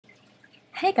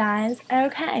Hey guys,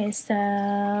 okay,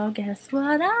 so guess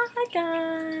what I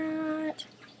got?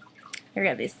 You're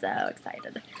gonna be so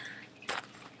excited.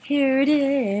 Here it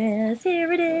is,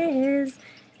 here it is,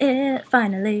 it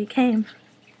finally came.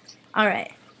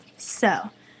 Alright, so,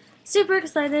 super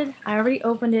excited. I already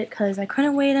opened it because I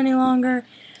couldn't wait any longer.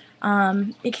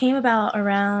 It came about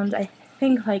around, I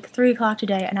think, like 3 o'clock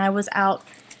today, and I was out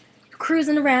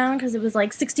cruising around because it was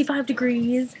like 65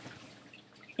 degrees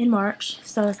in March,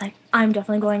 so I was like, I'm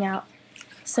definitely going out.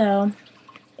 So,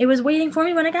 it was waiting for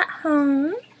me when I got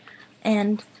home,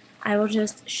 and I will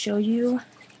just show you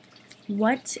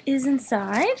what is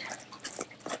inside.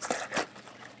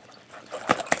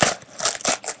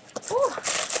 Ooh,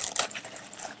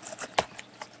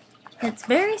 it's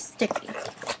very sticky.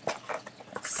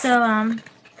 So,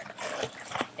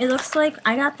 it looks like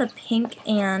I got the pink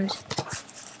and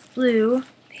blue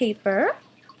paper.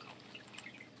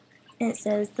 It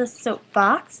says the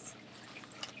soapbox.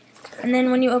 And then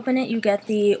when you open it, you get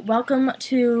the welcome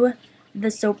to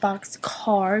the soapbox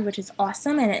card, which is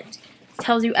awesome, and it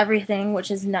tells you everything,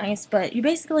 which is nice, but you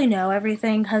basically know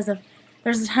everything because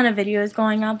there's a ton of videos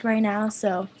going up right now,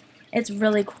 so it's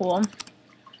really cool.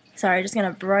 Sorry, just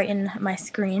gonna brighten my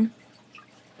screen.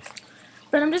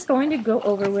 But I'm just going to go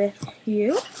over with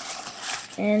you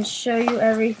and show you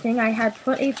everything. I had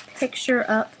put a picture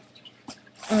up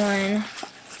on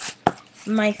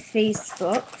my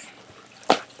Facebook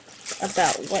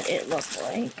about what it looked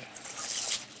like.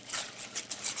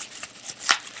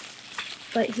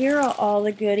 But here are all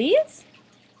the goodies,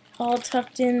 all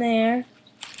tucked in there.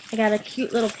 I got a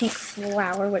cute little pink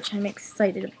flower, which I'm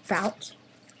excited about.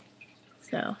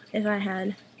 So, if I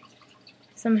had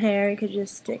some hair, you could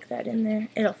just stick that in there.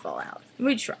 It'll fall out.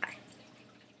 We try.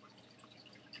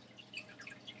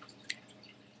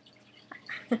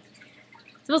 So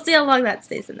we'll see how long that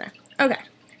stays in there. Okay.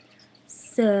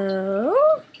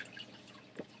 So,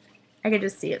 I could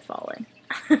just see it falling.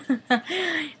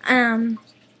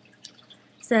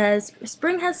 Says,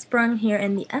 spring has sprung here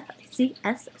in the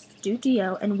FCS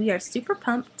studio, and we are super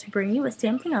pumped to bring you a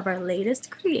sampling of our latest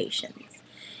creations.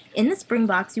 In the spring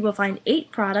box, you will find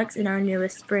 8 products in our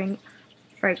newest spring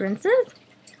fragrances.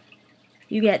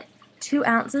 You get 2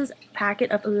 ounces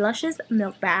packet of Luscious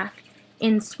Milk Bath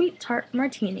in Sweet Tart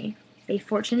Martini, a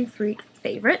Fortune Freak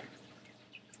favorite.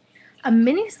 A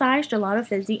mini-sized Gelato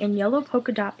Fizzy in Yellow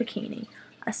Polka Dot Bikini,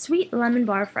 a sweet lemon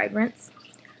bar fragrance.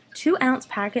 2-ounce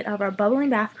packet of our bubbling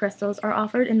bath crystals are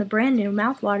offered in the brand new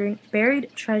mouth-watering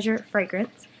Buried Treasure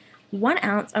fragrance. 1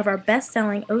 ounce of our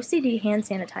best-selling OCD hand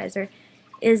sanitizer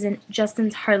is in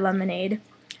Justin's Hard Lemonade,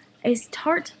 a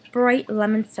tart, bright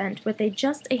lemon scent with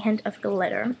just a hint of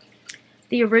glitter.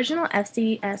 The original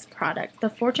FCS product,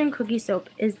 the Fortune Cookie Soap,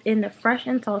 is in the fresh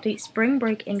and salty Spring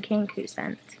Break in Cancun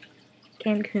scent.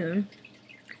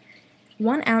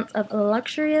 1 ounce of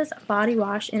luxurious body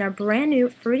wash in our brand new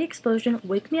Fruity Explosion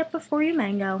Wake Me Up Before You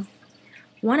Mango.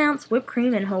 1 ounce whipped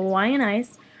cream in Hawaiian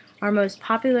Ice, our most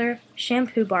popular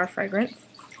shampoo bar fragrance.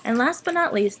 And last but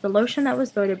not least, the lotion that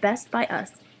was voted best by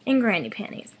us in Granny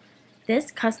Panties. This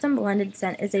custom blended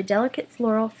scent is a delicate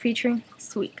floral featuring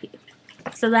sweet pea.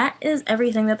 So that is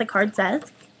everything that the card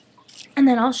says. And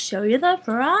then I'll show you the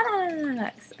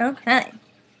products. Okay.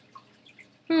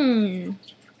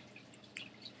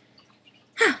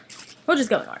 We'll just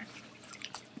go in order.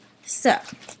 So,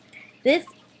 this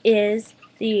is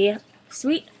the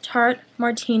Sweet Tart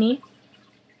Martini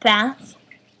Bath,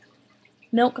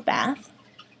 Milk Bath.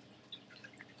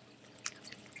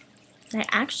 And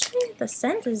the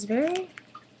scent is very...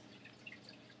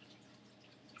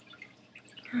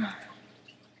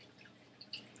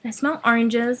 I smell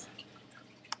oranges.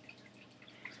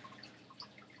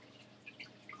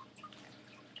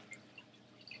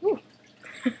 Ooh.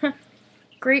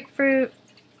 Grapefruit.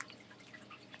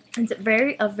 It's a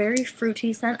very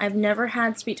fruity scent. I've never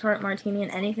had Sweet Tart Martini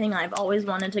in anything. I've always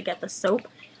wanted to get the soap,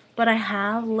 but I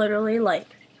have literally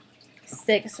like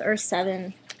 6 or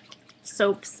 7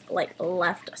 soaps like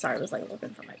left. Sorry, I was like looking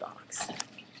for my box.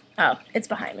 Oh, it's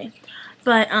behind me.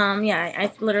 But yeah,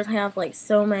 I literally have like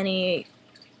so many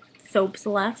soaps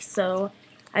left, so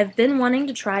I've been wanting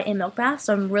to try a milk bath,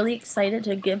 so I'm really excited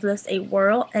to give this a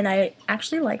whirl, and I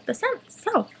actually like the scent.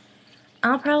 So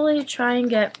I'll probably try and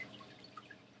get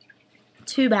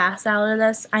 2 baths out of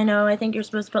this. I think you're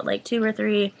supposed to put like 2 or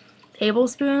 3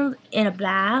 tablespoons in a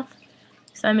bath.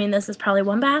 So I mean, this is probably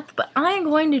 1 bath, but I am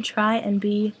going to try and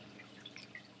be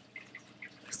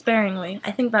sparingly.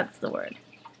 I think that's the word.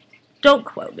 Don't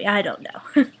quote me, I don't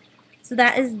know. So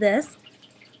that is this.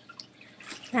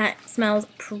 That smells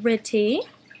pretty.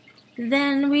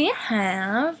 Then we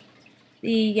have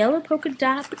the Yellow Polka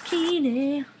Dot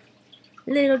Bikini.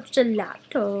 Little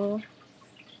gelato.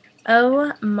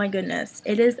 Oh my goodness.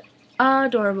 It is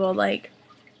adorable. Like,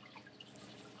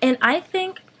 and I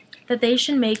think that they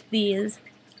should make these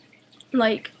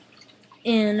like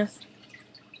in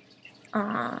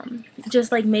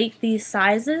just like make these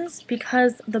sizes,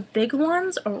 because the big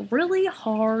ones are really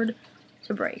hard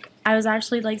to break. I was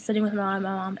actually like sitting with my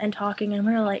mom and talking, and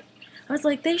we were like, I was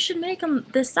like, they should make them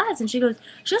this size, and she goes,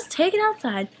 just take it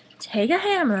outside, take a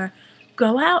hammer,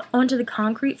 go out onto the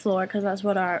concrete floor, because that's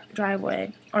what our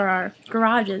driveway or our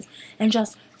garage is, and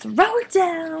just throw it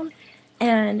down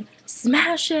and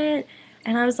smash it.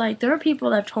 And I was like, there are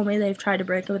people that have told me they've tried to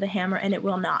break it with a hammer and it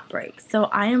will not break. So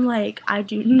I am like, I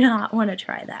do not want to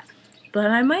try that.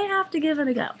 But I might have to give it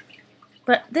a go.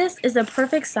 But this is a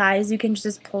perfect size. You can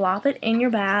just plop it in your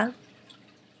bath.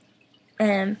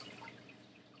 And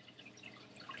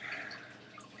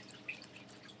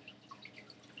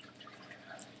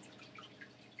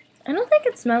I don't think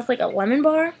it smells like a lemon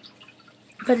bar,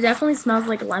 but it definitely smells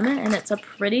like lemon, and it's a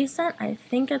pretty scent. I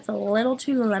think it's a little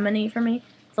too lemony for me.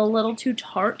 It's a little too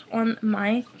tart on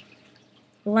my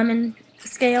lemon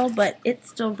scale, but it's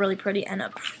still really pretty and a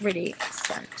pretty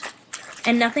scent.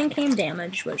 And nothing came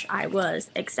damaged, which I was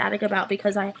ecstatic about,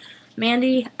 because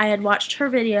Mandy, I had watched her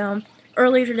video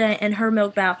earlier today, and her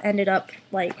milk bath ended up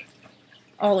like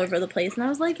all over the place, and I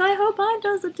was like, I hope mine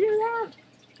doesn't do that.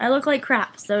 I look like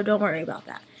crap, so don't worry about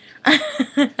that.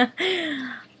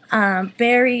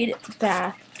 Buried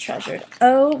Bath Treasured.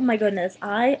 Oh my goodness,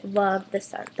 I love this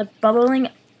scent. The bubbling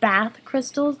bath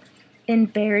crystals in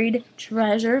Buried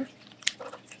Treasure.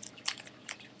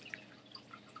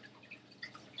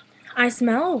 I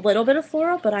smell a little bit of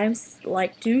floral, but I'm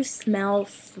like do smell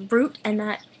fruit, and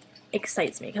that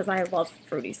excites me because I love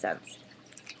fruity scents.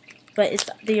 But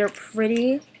they are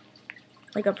pretty,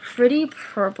 like a pretty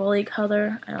purpley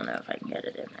color. I don't know if I can get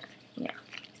it in there. Yeah,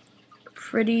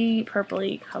 pretty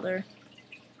purpley color.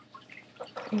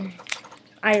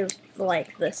 I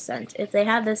like this scent. If they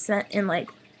had this scent in like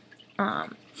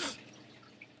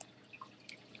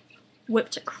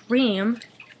whipped cream,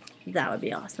 that would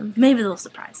be awesome. Maybe they'll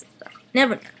surprise us though.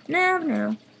 Never know. Never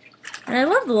know. And I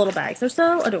love the little bags. They're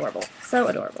so adorable. So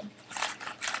adorable.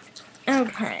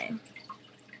 Okay.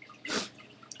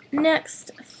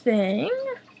 Next thing.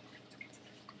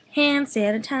 Hand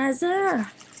sanitizer.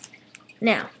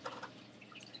 Now,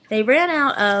 they ran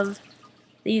out of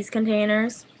these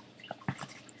containers.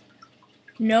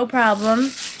 No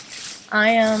problem. I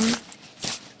am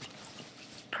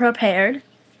prepared.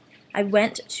 I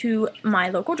went to my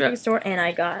local drugstore and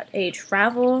I got a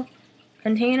travel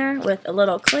container with a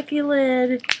little clicky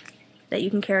lid that you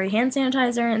can carry hand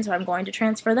sanitizer in, so I'm going to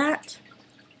transfer that.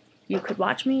 You could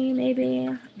watch me maybe,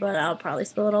 but I'll probably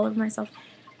spill it all over myself.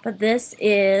 But this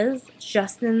is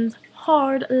Justin's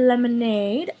Hard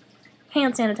Lemonade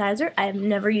hand sanitizer. I have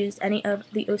never used any of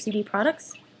the OCD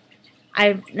products.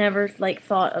 I've never like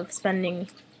thought of spending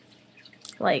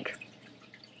like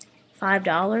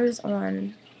 $5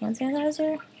 on hand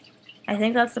sanitizer. I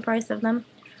think that's the price of them.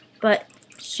 But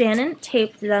Shannon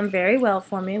taped them very well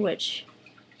for me, which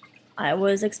I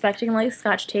was expecting like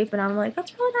Scotch tape, and I'm like,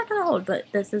 that's probably not going to hold. But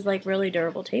this is like really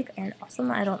durable tape and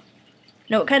awesome. I don't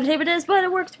know what kind of tape it is, but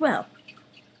it works well.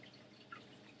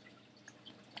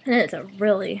 And it's a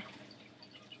really...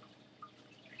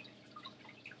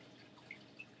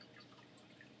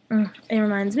 it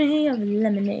reminds me of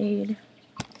lemonade.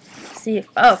 See if...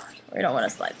 oh, we don't want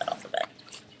to slide that off of it.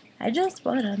 I just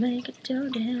want to make it go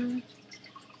down.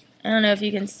 I don't know if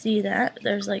you can see that.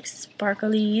 There's like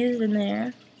sparklies in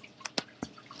there.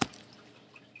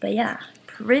 But yeah,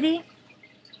 pretty.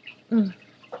 I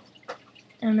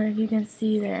don't know if you can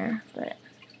see there, but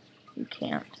you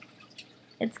can't.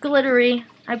 It's glittery,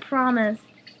 I promise.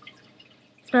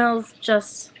 It smells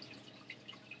just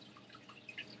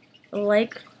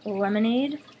like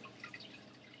lemonade.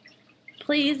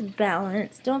 Please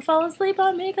balance. Don't fall asleep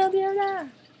on me, computer.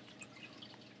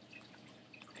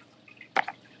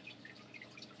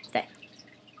 Stay.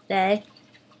 Stay.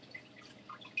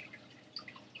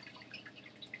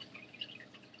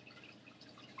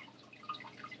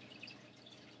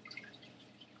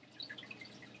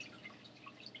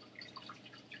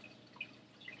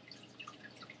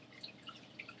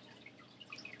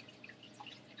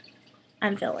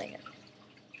 I'm filling it.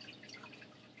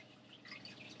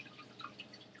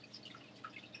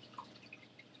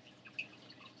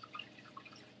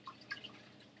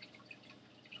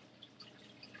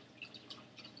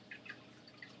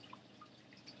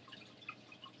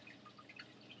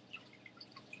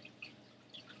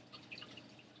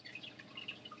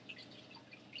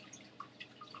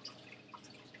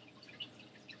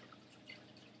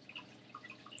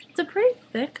 It's a pretty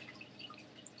thick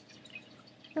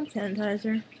hand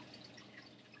sanitizer.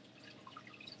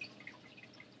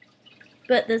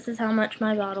 But this is how much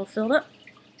my bottle filled up.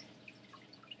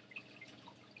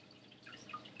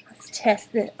 Let's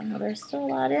test it. Oh, there's still a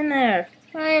lot in there.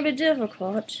 Might be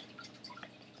difficult.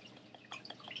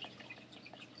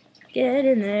 Get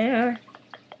in there.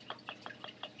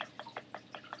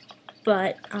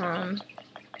 But,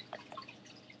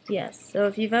 yes. So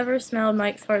if you've ever smelled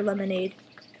Mike's Hard Lemonade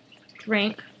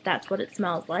drink, that's what it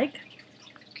smells like.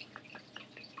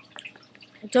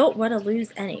 I don't want to lose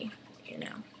any, you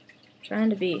know. Trying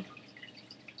to be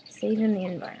saving the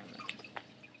environment.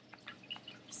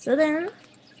 So then,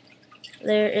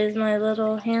 there is my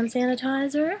little hand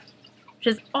sanitizer, which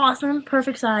is awesome,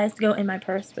 perfect size to go in my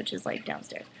purse, which is like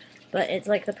downstairs. But it's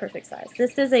like the perfect size.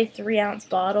 This is a 3-ounce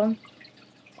bottle,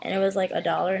 and it was like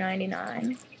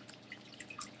 $1.99. So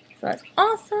that's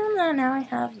awesome that now I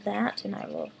have that, and I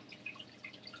will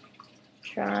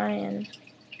try and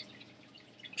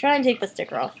take the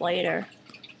sticker off later.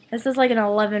 This is like an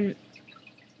 11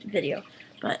 video,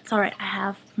 but it's alright, I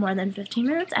have more than 15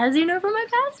 minutes, as you know from my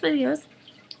past videos.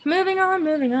 Moving on.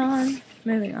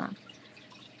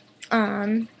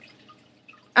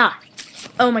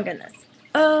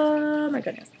 Oh my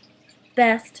goodness.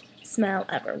 Best smell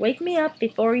ever. Wake Me Up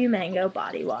Before You Mango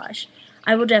body wash.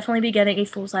 I will definitely be getting a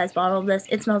full-size bottle of this.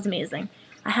 It smells amazing.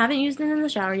 I haven't used it in the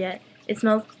shower yet. It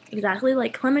smells exactly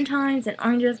like clementines and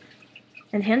oranges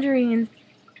and tangerines.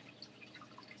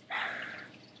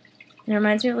 It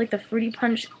reminds me of like the Fruity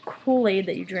Punch Kool-Aid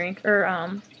that you drink, or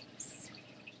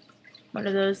what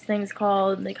are those things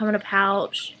called? They come in a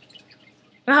pouch.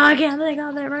 Oh, I can't think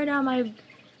of it right now. My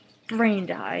brain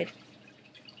died.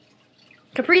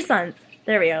 Capri Suns.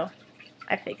 There we go.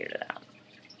 I figured it out.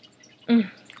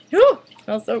 Ooh,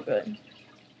 smells so good.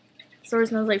 Sort of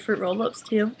smells like fruit roll-ups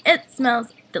too. It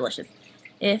smells delicious.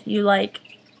 If you like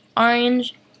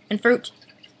orange and fruit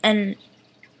and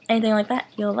anything like that,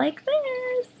 you'll like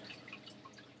this.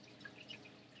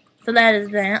 So that is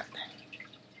that.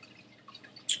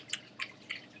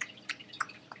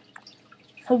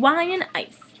 Hawaiian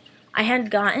Ice. I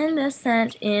had gotten this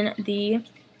scent in the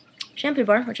shampoo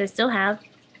bar, which I still have.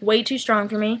 Way too strong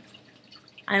for me.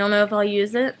 I don't know if I'll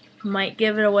use it. Might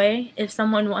give it away if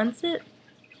someone wants it,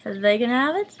 because they can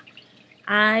have it.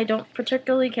 I don't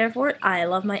particularly care for it. I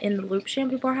love my In the Loop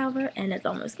shampoo bar, however, and it's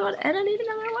almost gone, and I need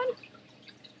another one.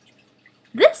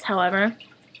 This, however,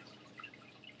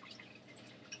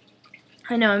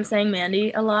 I know I'm saying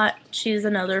Mandy a lot. She's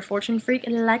another fortune freak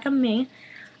like me.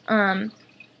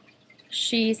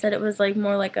 She said it was like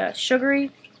more like a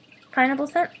sugary pineapple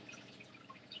scent.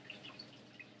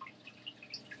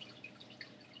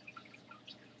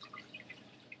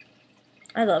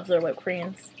 I love their whipped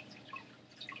creams.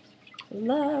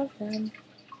 Love them.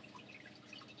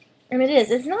 I mean,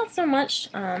 it's not so much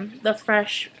the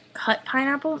fresh cut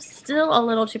pineapple. Still a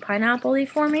little too pineapple-y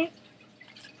for me,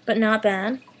 but not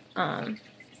bad. But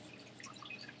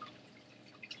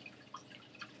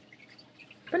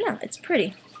no, it's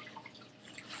pretty.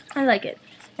 I like it.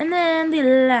 And then the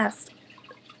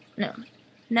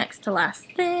next to last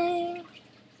thing.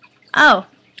 Oh,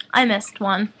 I missed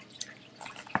one.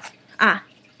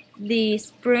 The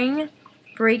Spring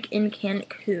Break in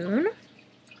Cancun.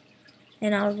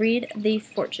 And I'll read the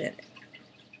fortune.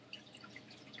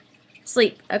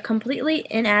 Sleep, a completely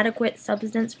inadequate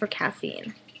substance for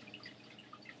caffeine.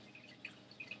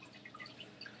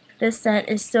 This scent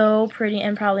is so pretty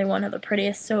and probably one of the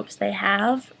prettiest soaps they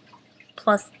have.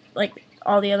 Plus, like,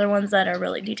 all the other ones that are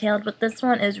really detailed. But this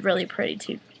one is really pretty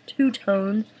too.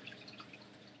 Two-tone.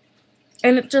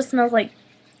 And it just smells like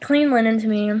clean linen to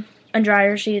me. A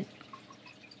dryer sheet.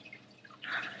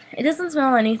 It doesn't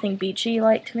smell anything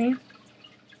beachy-like to me.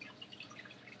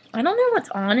 I don't know what's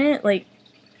on it. Like,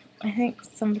 I think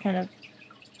some kind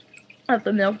of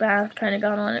the milk bath kind of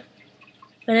got on it.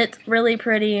 But it's really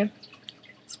pretty.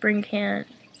 Spring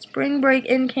Break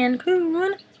in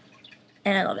Cancun.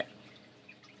 And I love it.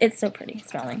 It's so pretty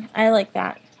smelling. I like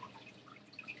that.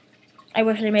 I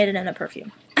wish I made it in a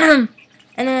perfume. And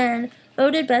then,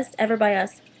 voted best ever by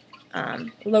us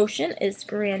lotion is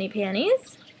Granny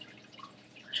Panties.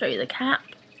 I'll show you the cap.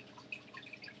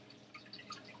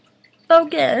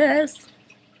 Focus!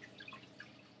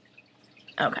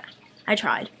 Okay, I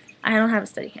tried. I don't have a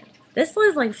steady hand. This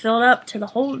was like filled up to the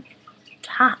whole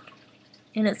top.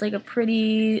 And it's like a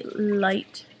pretty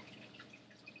light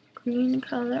green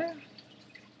color.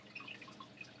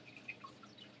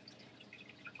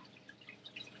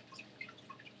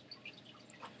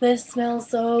 This smells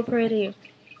so pretty.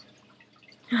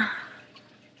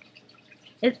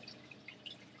 It's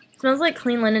smells like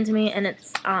clean linen to me, and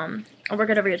it's, I work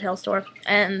at a retail store,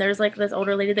 and there's, like, this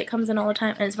older lady that comes in all the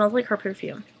time, and it smells like her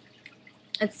perfume.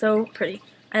 It's so pretty.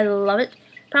 I love it.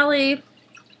 Probably,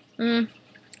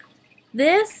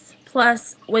 this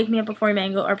plus Wake Me Up Before You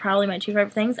Mango are probably my two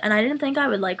favorite things, and I didn't think I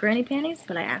would like Granny Panties,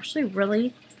 but I actually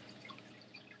really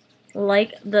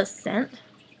like the scent.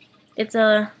 It's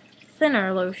a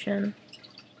thinner lotion.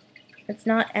 It's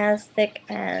not as thick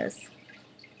as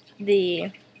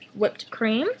the whipped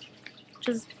cream, which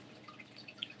is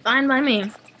fine by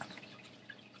me.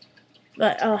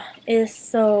 But, oh, it is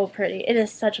so pretty. It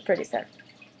is such a pretty scent.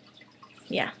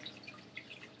 Yeah.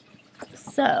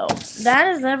 So, that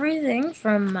is everything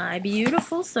from my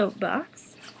beautiful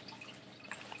soapbox.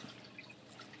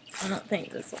 I don't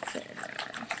think this will fit in there.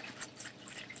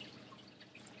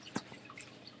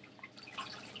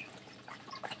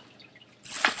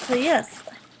 So, yes.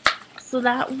 So,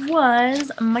 that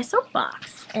was my soapbox.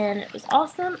 And it was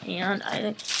awesome, and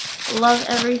I love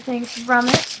everything from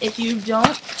it. If you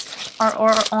don't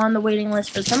are on the waiting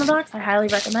list for the summer box, I highly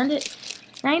recommend it.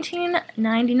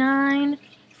 $19.99,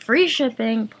 free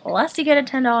shipping, plus you get a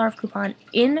 $10 off coupon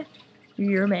in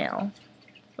your mail,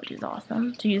 which is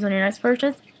awesome to use on your next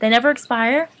purchase. They never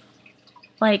expire.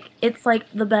 Like, it's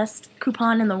like the best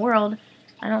coupon in the world.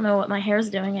 I don't know what my hair's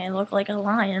doing. I look like a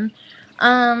lion.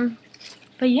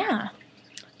 But yeah.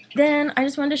 Then I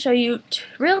just wanted to show you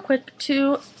real quick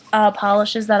two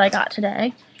polishes that I got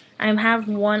today. I have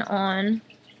one on.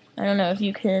 I don't know if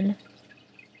you can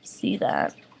see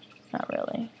that. Not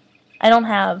really. I don't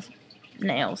have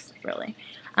nails, really.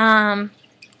 But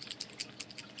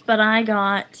I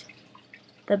got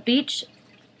the Beach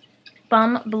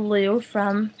Bum Blue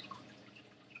from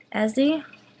Etsy,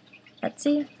 not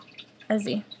Etsy.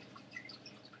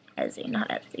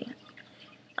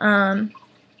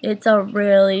 It's a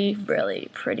really, really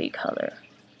pretty color.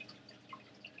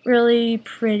 Really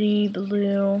pretty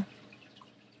blue.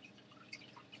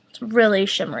 It's really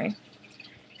shimmery.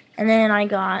 And then I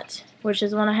got, which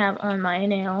is one I have on my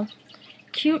nail,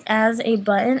 Cute as a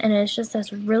Button, and it's just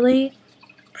this really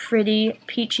pretty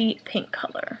peachy pink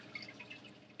color.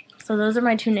 So those are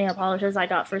my two nail polishes I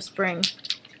got for spring,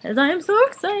 as I am so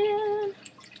excited.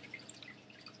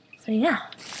 So yeah.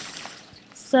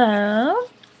 So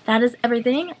that is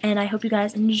everything, and I hope you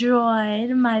guys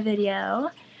enjoyed my video,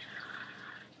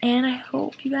 and I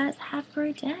hope you guys have a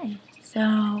great day.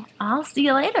 So I'll see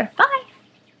you later. Bye!